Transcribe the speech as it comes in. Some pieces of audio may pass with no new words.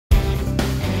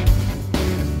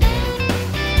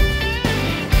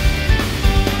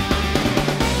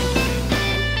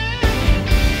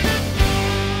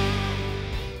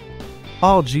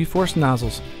All G-Force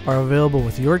nozzles are available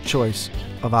with your choice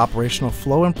of operational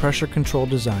flow and pressure control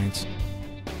designs.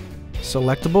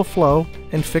 Selectable flow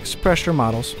and fixed pressure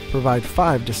models provide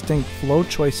 5 distinct flow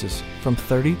choices from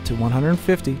 30 to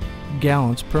 150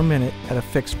 gallons per minute at a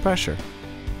fixed pressure.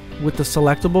 With the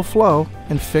selectable flow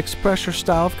and fixed pressure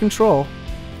style of control,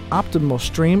 optimal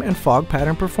stream and fog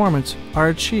pattern performance are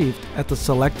achieved at the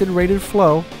selected rated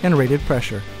flow and rated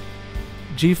pressure.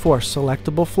 G-Force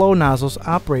selectable flow nozzles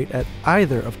operate at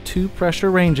either of 2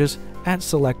 pressure ranges at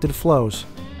selected flows: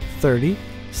 30,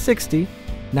 60,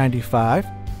 95,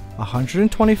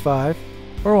 125,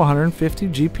 or 150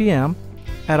 GPM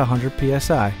at 100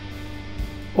 PSI,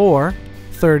 or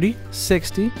 30,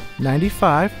 60,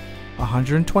 95,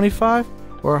 125,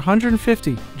 or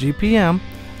 150 GPM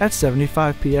at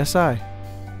 75 PSI.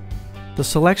 The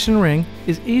selection ring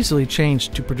is easily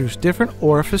changed to produce different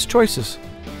orifice choices.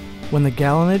 When the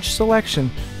gallonage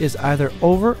selection is either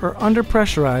over or under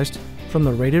pressurized from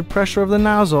the rated pressure of the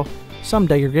nozzle, some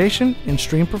degradation in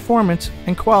stream performance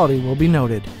and quality will be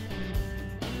noted.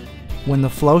 When the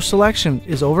flow selection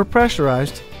is over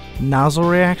pressurized, nozzle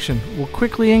reaction will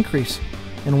quickly increase,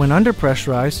 and when under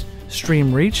pressurized,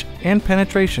 stream reach and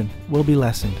penetration will be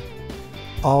lessened.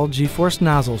 All G-Force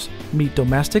nozzles meet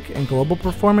domestic and global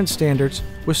performance standards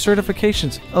with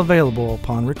certifications available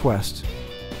upon request.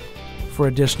 For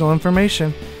additional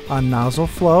information on nozzle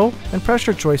flow and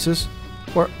pressure choices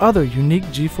or other unique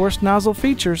G-Force nozzle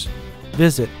features,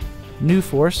 visit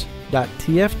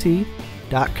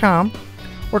newforce.tft.com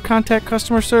or contact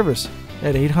customer service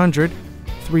at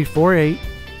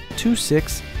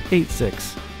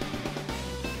 800-348-2686.